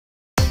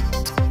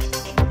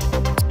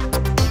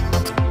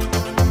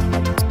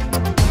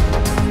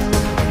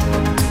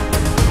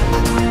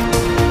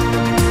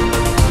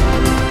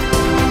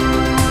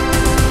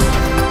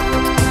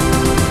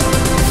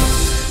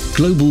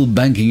Global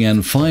Banking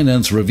and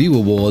Finance Review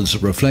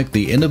Awards reflect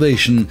the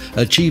innovation,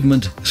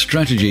 achievement,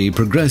 strategy,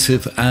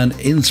 progressive and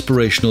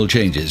inspirational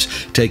changes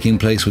taking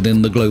place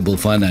within the global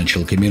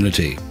financial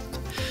community.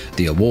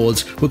 The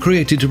awards were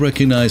created to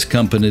recognize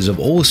companies of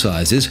all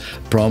sizes,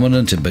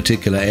 prominent in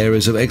particular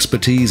areas of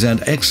expertise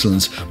and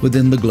excellence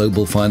within the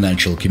global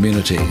financial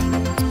community.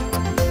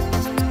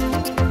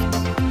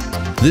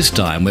 This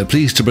time we're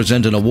pleased to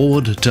present an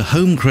award to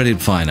Home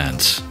Credit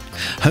Finance.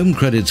 Home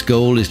Credit's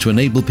goal is to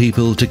enable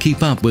people to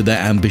keep up with their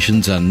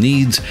ambitions and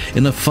needs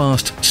in a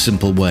fast,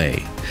 simple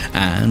way,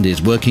 and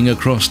is working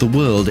across the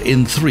world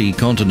in 3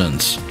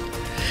 continents.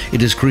 It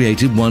has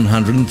created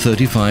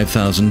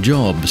 135,000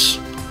 jobs,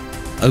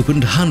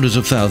 opened hundreds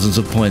of thousands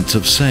of points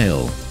of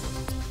sale,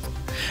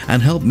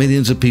 and helped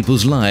millions of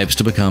people's lives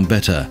to become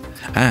better,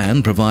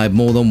 and provide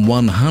more than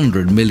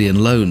 100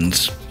 million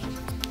loans.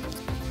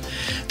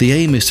 The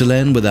aim is to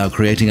lend without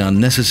creating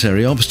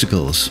unnecessary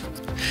obstacles.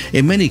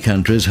 In many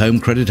countries, Home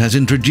Credit has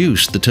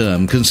introduced the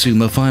term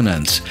consumer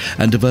finance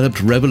and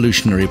developed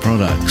revolutionary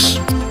products.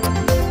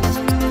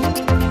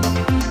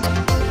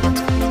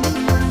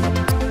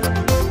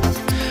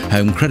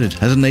 Home Credit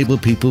has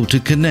enabled people to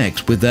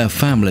connect with their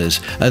families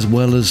as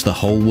well as the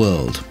whole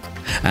world,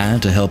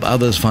 and to help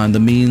others find the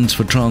means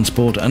for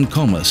transport and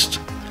commerce.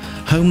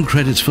 Home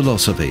Credit's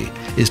philosophy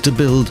is to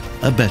build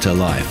a better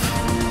life.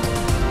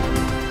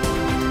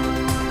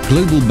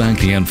 Global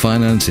Banking and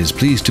Finance is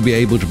pleased to be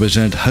able to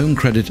present Home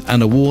Credit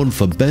an award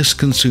for Best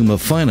Consumer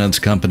Finance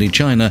Company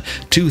China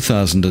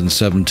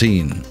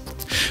 2017.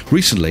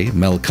 Recently,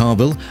 Mel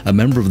Carvil, a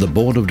member of the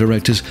board of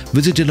directors,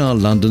 visited our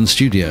London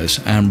studios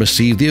and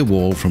received the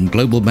award from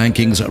Global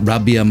Banking's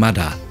Rabia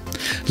Madha.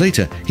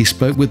 Later, he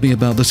spoke with me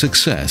about the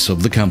success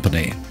of the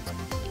company.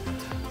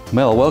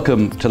 Mel,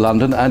 welcome to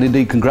London, and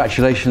indeed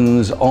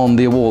congratulations on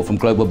the award from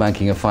Global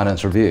Banking and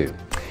Finance Review.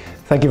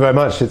 Thank you very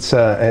much. It's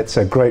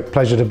a great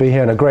pleasure to be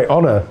here and a great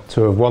honour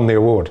to have won the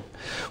award.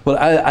 Well,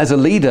 as a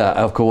leader,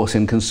 of course,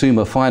 in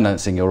consumer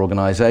financing, your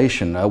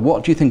organisation,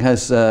 what do you think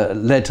has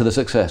led to the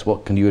success?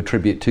 What can you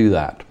attribute to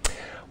that?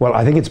 Well,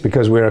 I think it's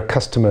because we're a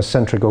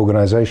customer-centric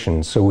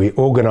organisation, so we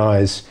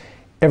organise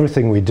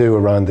everything we do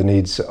around the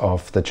needs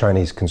of the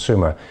Chinese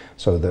consumer.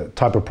 So the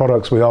type of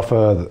products we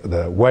offer,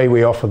 the way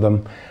we offer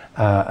them,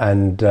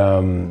 and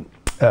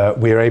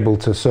we are able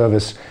to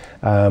service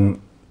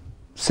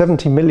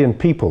 70 million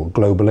people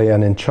globally,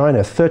 and in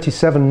China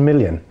 37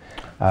 million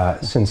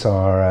since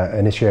our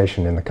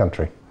initiation in the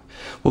country.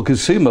 Well,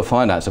 consumer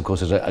finance, of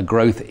course, is a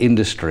growth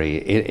industry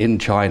in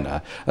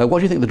China. What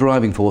do you think the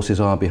driving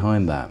forces are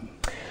behind that?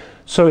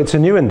 So it's a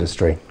new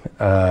industry.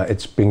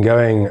 It's been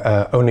going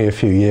only a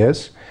few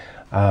years.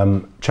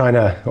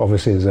 China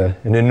obviously is an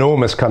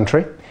enormous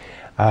country,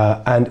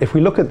 and if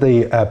we look at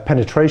the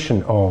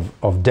penetration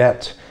of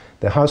debt,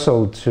 the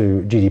household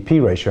to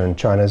GDP ratio in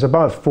China is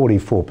about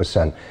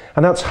 44%,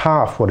 and that's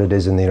half what it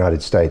is in the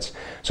United States.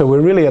 So we're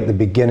really at the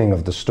beginning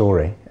of the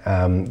story.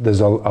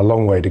 There's a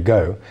long way to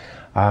go.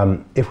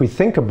 If we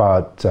think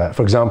about,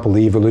 for example,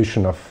 the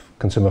evolution of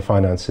consumer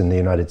finance in the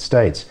United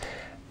States,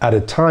 at a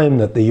time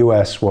that the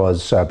US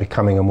was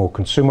becoming a more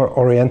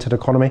consumer-oriented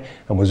economy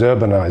and was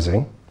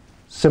urbanizing,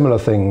 similar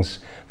things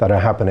that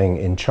are happening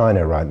in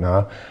China right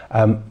now,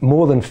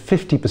 more than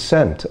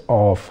 50%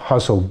 of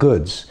household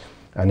goods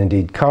and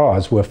indeed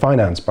cars were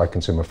financed by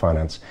consumer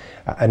finance.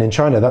 And in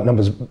China, that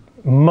number's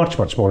much,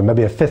 much smaller,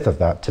 maybe a fifth of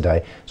that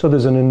today. So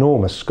there's an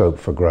enormous scope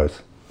for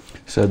growth.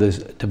 So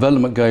there's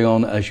development going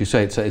on, as you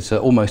say, it's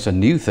almost a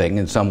new thing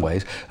in some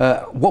ways.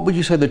 What would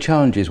you say the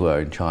challenges were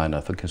in China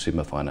for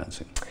consumer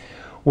financing?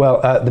 Well,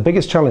 the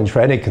biggest challenge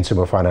for any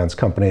consumer finance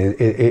company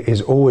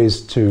is always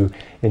to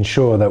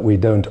ensure that we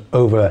don't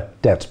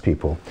over-debt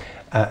people.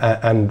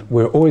 And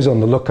we're always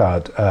on the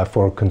lookout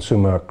for a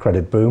consumer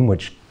credit boom,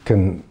 which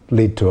can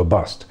lead to a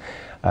bust.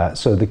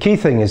 So the key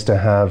thing is to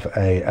have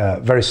a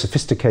very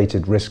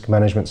sophisticated risk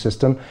management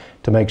system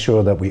to make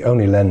sure that we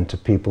only lend to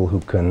people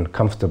who can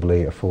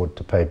comfortably afford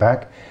to pay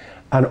back,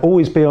 and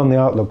always be on the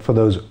outlook for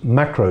those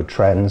macro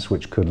trends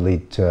which could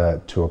lead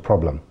to a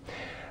problem.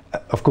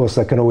 Of course,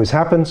 that can always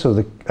happen,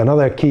 so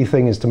another key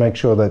thing is to make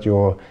sure that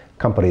your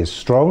company is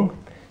strong,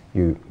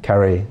 you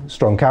carry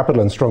strong capital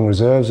and strong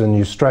reserves, and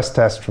you stress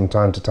test from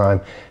time to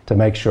time to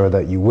make sure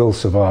that you will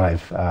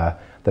survive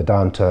the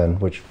downturn,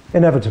 which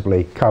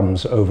inevitably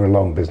comes over a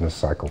long business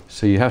cycle.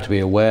 So you have to be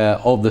aware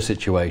of the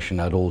situation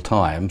at all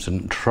times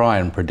and try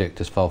and predict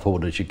as far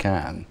forward as you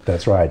can.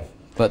 That's right.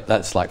 But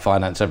that's like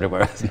finance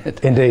everywhere, isn't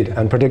it? Indeed,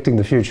 and predicting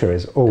the future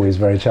is always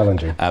very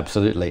challenging.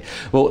 Absolutely.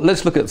 Well,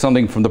 let's look at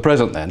something from the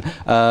present then.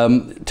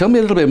 Tell me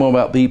a little bit more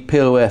about the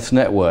POS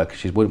network,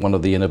 which is one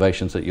of the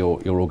innovations that your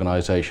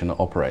organisation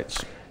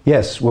operates.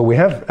 Yes, well, we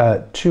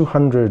have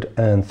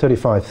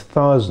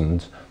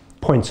 235,000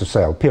 points of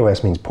sale.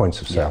 POS means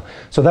points of sale. Yeah.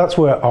 So that's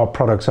where our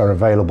products are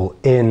available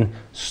in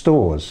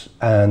stores,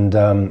 and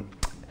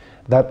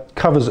that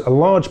covers a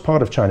large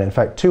part of China. In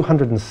fact,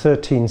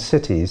 213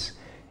 cities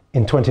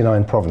in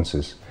 29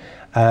 provinces.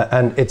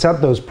 And it's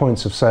at those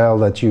points of sale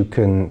that you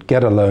can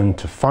get a loan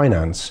to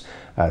finance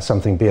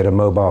something, be it a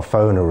mobile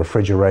phone, a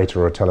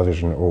refrigerator, or a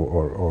television,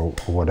 or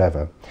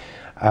whatever.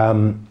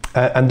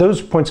 And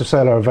those points of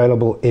sale are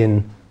available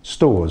in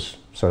stores.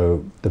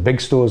 So the big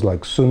stores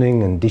like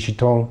Suning and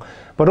Dishitong,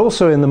 but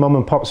also in the mom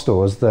and pop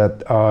stores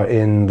that are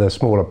in the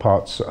smaller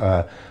parts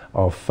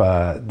of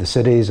the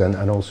cities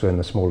and also in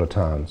the smaller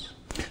towns.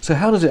 So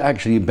how does it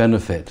actually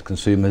benefit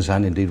consumers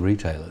and indeed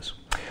retailers?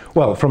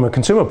 Well, from a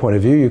consumer point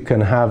of view, you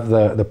can have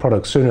the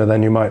product sooner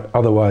than you might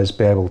otherwise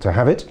be able to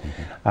have it.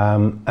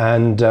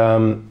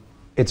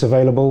 It's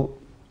available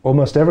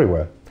almost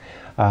everywhere.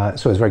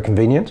 So it's very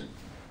convenient.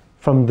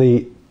 From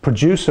the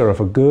producer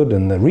of a good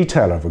and the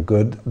retailer of a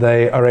good,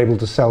 they are able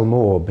to sell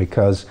more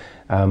because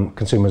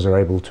consumers are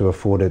able to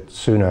afford it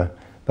sooner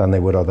than they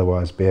would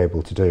otherwise be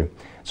able to do.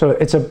 So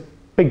it's a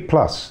big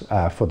plus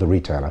for the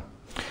retailer.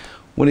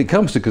 When it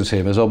comes to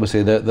consumers,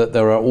 obviously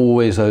there are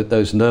always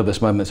those nervous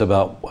moments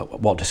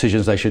about what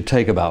decisions they should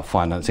take about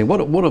financing.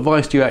 What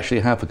advice do you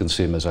actually have for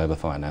consumers over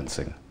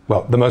financing?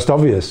 Well, the most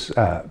obvious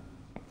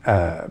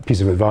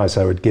piece of advice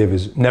I would give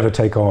is never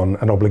take on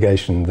an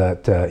obligation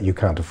that you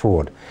can't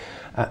afford.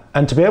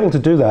 And to be able to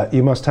do that,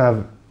 you must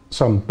have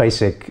some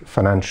basic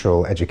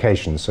financial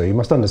education. So you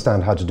must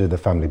understand how to do the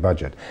family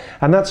budget.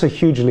 And that's a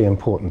hugely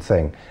important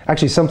thing.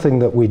 Actually, something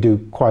that we do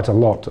quite a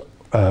lot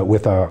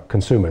with our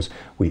consumers.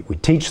 We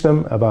teach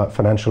them about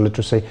financial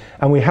literacy,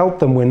 and we help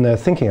them when they're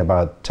thinking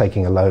about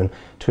taking a loan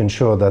to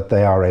ensure that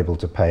they are able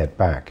to pay it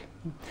back.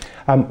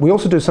 We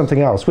also do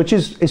something else, which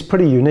is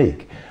pretty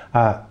unique,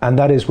 and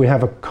that is we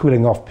have a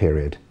cooling off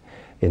period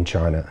in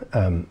China.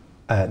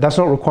 That's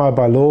not required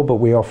by law, but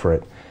we offer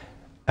it.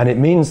 And it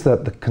means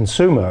that the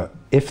consumer,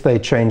 if they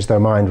change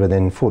their mind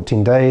within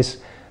 14 days,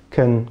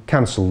 can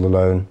cancel the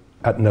loan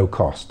at no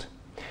cost.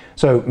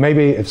 So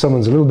maybe if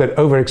someone's a little bit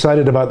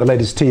overexcited about the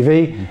latest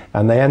TV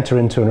and they enter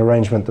into an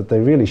arrangement that they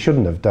really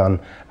shouldn't have done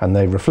and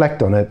they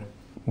reflect on it,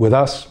 with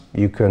us,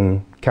 you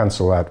can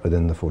cancel that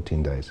within the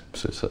 14 days.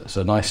 So it's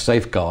a nice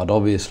safeguard,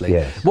 obviously.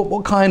 Yes.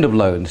 What kind of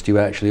loans do you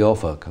actually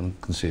offer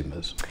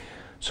consumers?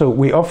 So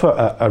we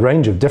offer a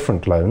range of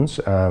different loans.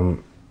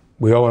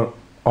 We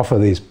offer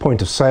these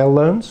point of sale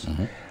loans.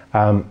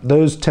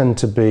 Those tend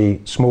to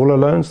be smaller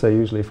loans. They're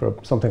usually for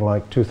something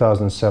like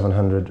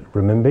 2,700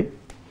 renminbi.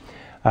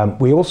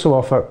 We also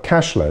offer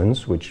cash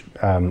loans, which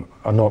are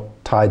not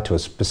tied to a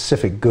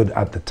specific good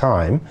at the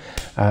time,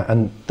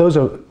 and those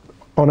are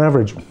on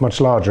average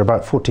much larger,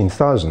 about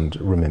 14,000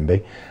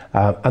 renminbi,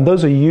 and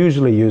those are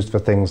usually used for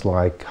things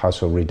like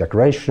household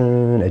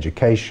redecoration,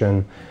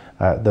 education,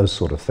 those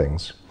sort of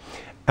things.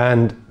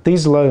 And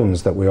these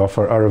loans that we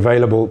offer are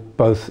available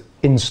both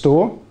in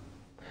store,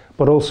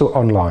 but also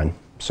online.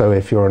 So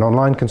if you're an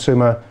online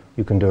consumer,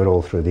 you can do it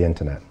all through the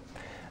internet.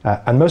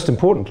 And most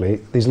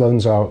importantly, these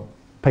loans are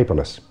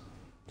paperless.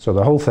 So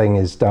the whole thing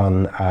is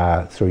done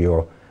through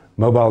your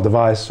mobile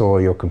device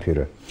or your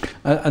computer.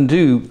 And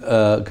do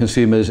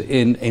consumers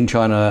in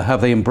China,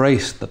 have they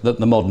embraced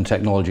the modern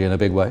technology in a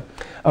big way?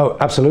 Oh,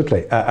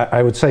 absolutely.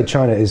 I would say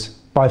China is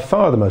by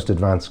far the most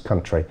advanced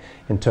country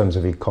in terms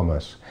of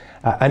e-commerce.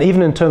 And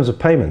even in terms of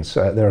payments,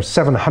 there are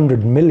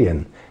 700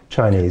 million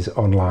Chinese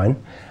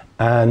online,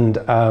 and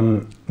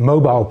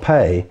mobile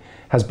pay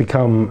has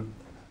become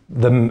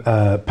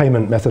the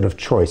payment method of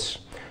choice.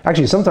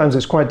 Actually, sometimes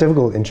it's quite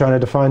difficult in China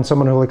to find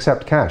someone who will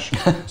accept cash.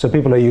 So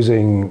people are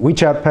using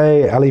WeChat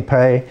Pay,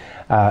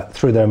 Alipay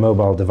through their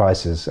mobile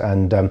devices.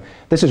 And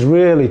this is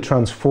really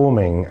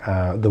transforming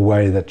the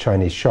way that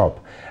Chinese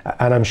shop.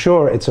 And I'm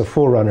sure it's a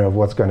forerunner of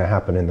what's going to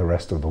happen in the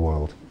rest of the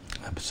world.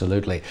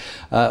 Absolutely.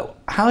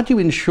 How do you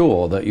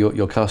ensure that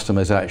your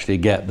customers actually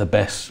get the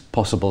best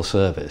possible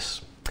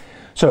service?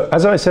 So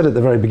as I said at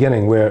the very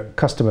beginning, we're a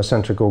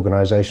customer-centric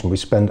organization. We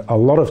spend a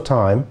lot of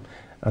time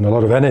and a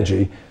lot of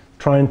energy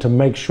trying to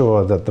make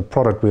sure that the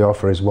product we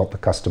offer is what the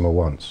customer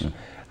wants.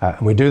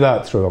 And we do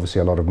that through obviously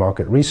a lot of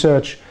market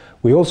research.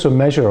 We also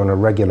measure on a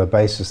regular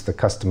basis the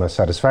customer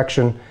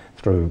satisfaction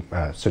through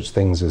such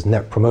things as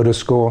Net Promoter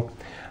Score.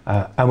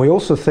 And we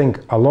also think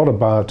a lot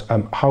about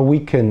how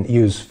we can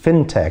use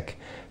fintech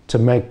to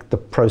make the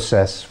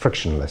process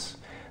frictionless.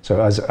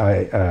 So as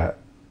I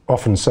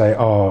often say,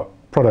 our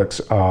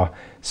products are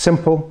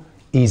simple,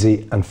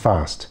 easy and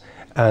fast.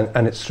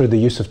 And it's through the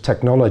use of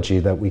technology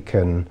that we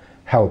can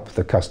help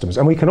the customers.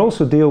 And we can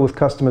also deal with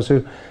customers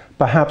who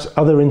perhaps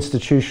other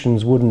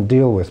institutions wouldn't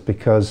deal with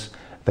because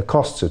the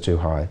costs are too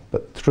high.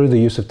 But through the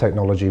use of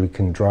technology, we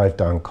can drive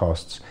down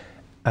costs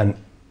and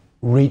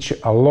reach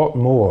a lot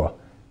more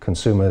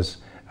consumers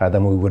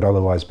than we would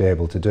otherwise be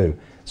able to do.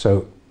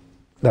 So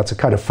that's a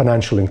kind of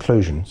financial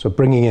inclusion. So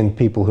bringing in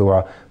people who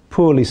are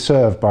poorly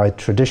served by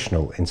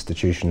traditional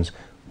institutions,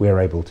 we are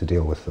able to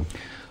deal with them.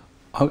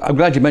 I'm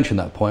glad you mentioned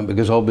that point,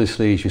 because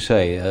obviously, as you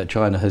say,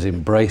 China has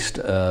embraced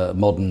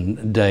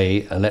modern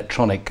day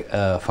electronic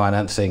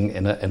financing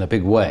in a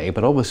big way.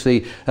 But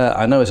obviously,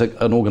 I know as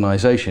an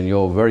organisation,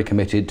 you're very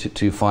committed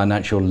to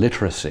financial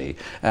literacy.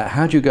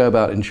 How do you go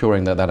about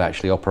ensuring that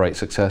actually operates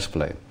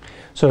successfully?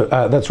 So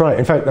that's right.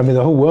 In fact, I mean,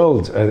 the whole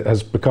world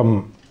has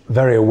become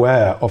very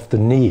aware of the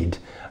need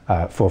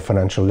for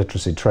financial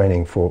literacy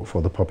training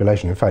for the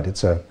population. In fact,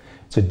 it's a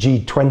It's a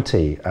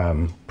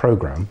G20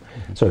 program.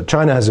 So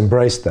China has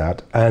embraced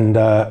that, and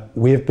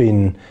we have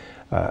been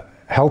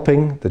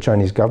helping the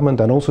Chinese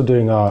government and also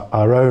doing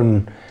our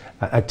own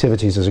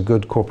activities as a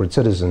good corporate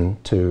citizen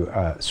to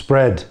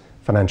spread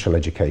financial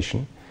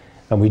education.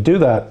 And we do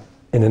that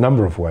in a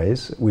number of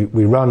ways.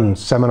 We run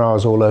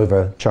seminars all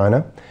over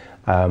China,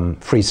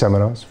 free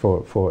seminars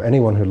for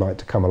anyone who'd like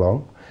to come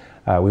along.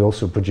 We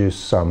also produce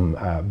some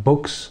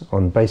books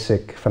on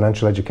basic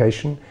financial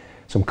education,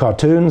 some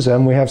cartoons,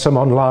 and we have some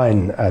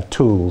online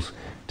tools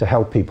to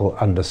help people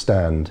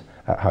understand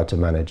how to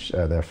manage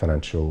their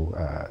financial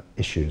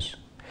issues.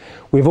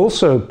 We've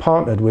also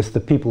partnered with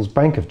the People's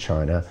Bank of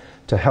China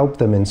to help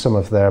them in some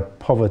of their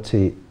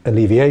poverty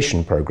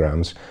alleviation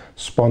programs,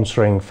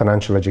 sponsoring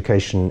financial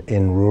education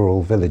in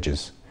rural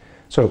villages.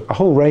 So a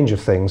whole range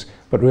of things,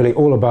 but really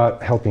all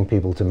about helping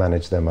people to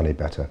manage their money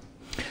better.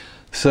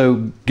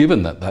 So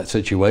given that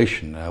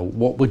situation,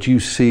 what would you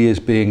see as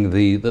being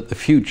the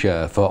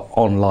future for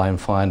online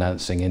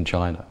financing in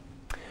China?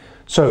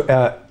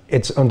 So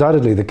it's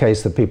undoubtedly the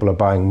case that people are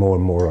buying more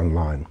and more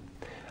online.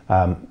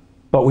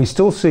 But we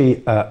still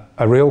see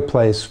a real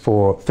place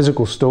for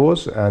physical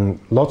stores, and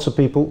lots of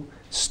people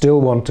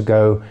still want to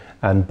go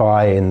and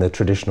buy in the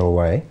traditional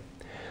way.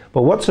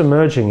 But what's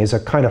emerging is a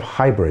kind of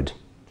hybrid.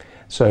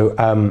 So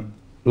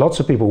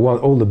lots of people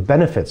want all the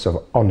benefits of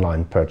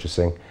online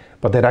purchasing,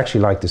 but they'd actually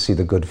like to see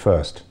the good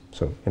first.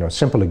 So, a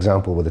simple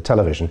example with a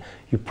television,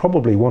 you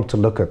probably want to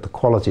look at the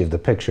quality of the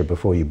picture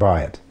before you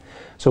buy it.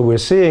 So we're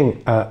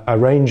seeing a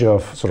range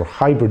of sort of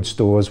hybrid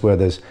stores where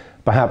there's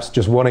perhaps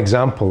just one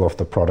example of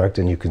the product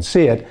and you can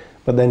see it,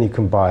 but then you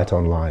can buy it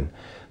online.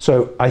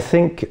 So I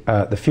think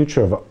the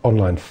future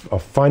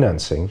of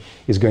financing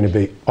is going to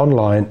be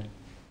online,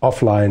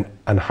 offline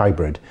and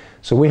hybrid.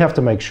 So we have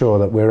to make sure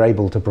that we're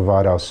able to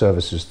provide our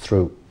services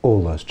through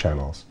all those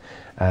channels.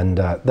 And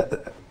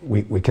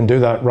we can do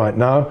that right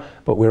now,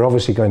 but we're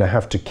obviously going to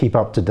have to keep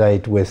up to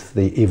date with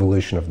the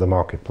evolution of the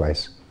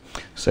marketplace.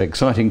 So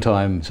exciting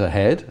times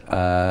ahead,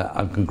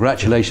 and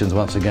congratulations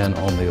once again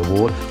on the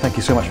award. Thank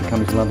you so much for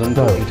coming to London and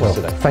talking to us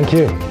today. Thank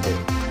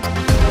you.